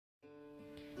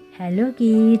Hello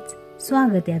kids,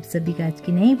 स्वागत है आप सभी का आज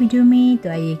की नई वीडियो में। तो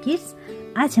आइए किड्स,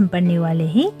 आज हम पढ़ने वाले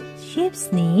हैं शेप्स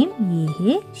नेम। ये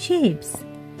है शेप्स,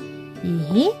 ये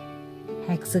है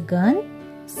hexagon,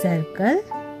 circle,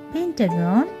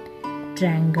 pentagon,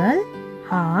 triangle,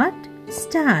 heart,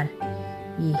 star.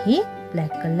 ये है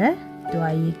ब्लैक कलर। तो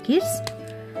आइए किड्स,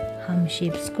 हम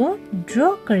शेप्स को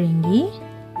ड्रॉ करेंगे।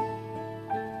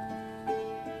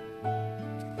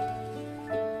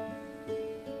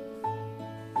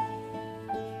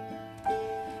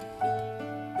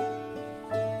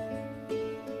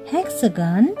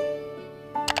 hexagon,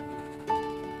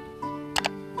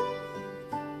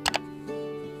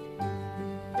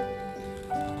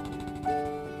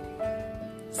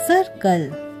 circle,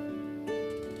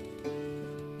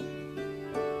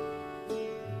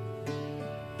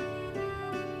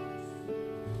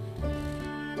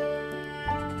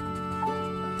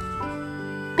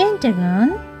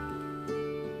 pentagon,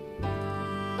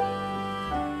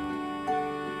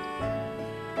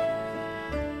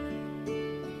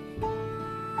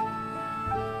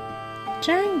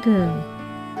 triangle,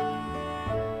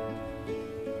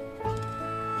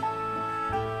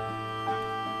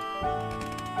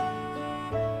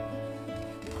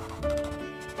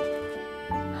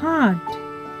 heart,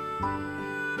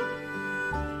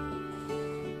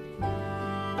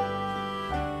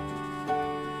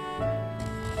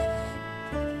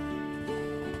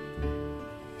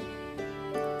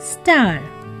 star.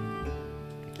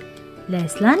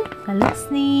 Let's learn colors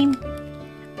name.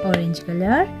 Orange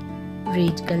color,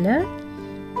 red color,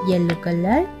 yellow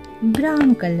color,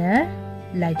 brown color,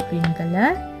 light green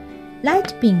color,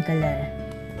 light pink color.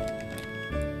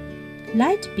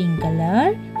 Light pink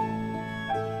color,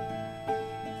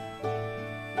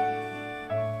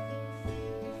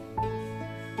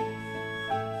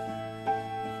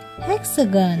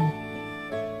 hexagon.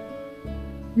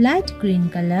 Light green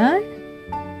color,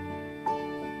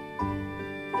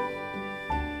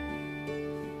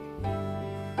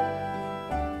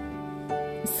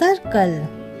 circle.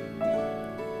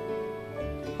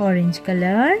 Orange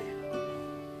color,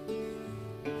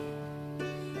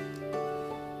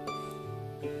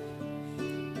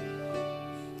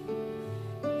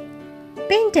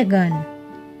 pentagon.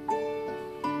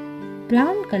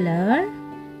 Brown color,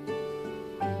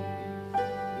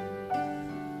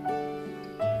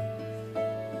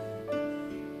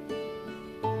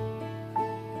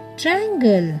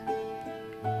 triangle.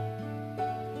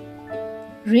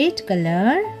 Red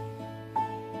color,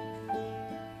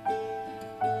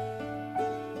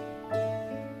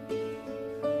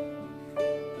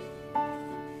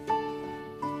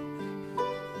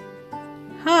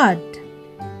 heart.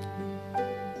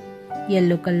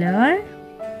 Yellow color,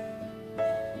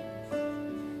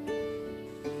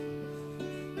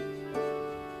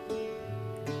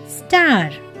 star.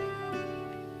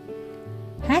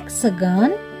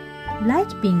 Hexagon,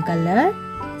 light pink color,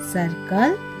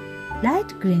 circle,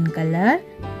 light green color,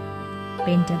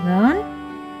 pentagon,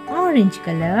 orange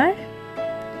color,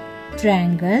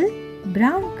 triangle,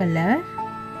 brown color,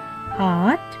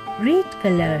 heart, red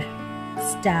color,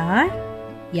 star,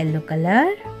 yellow color.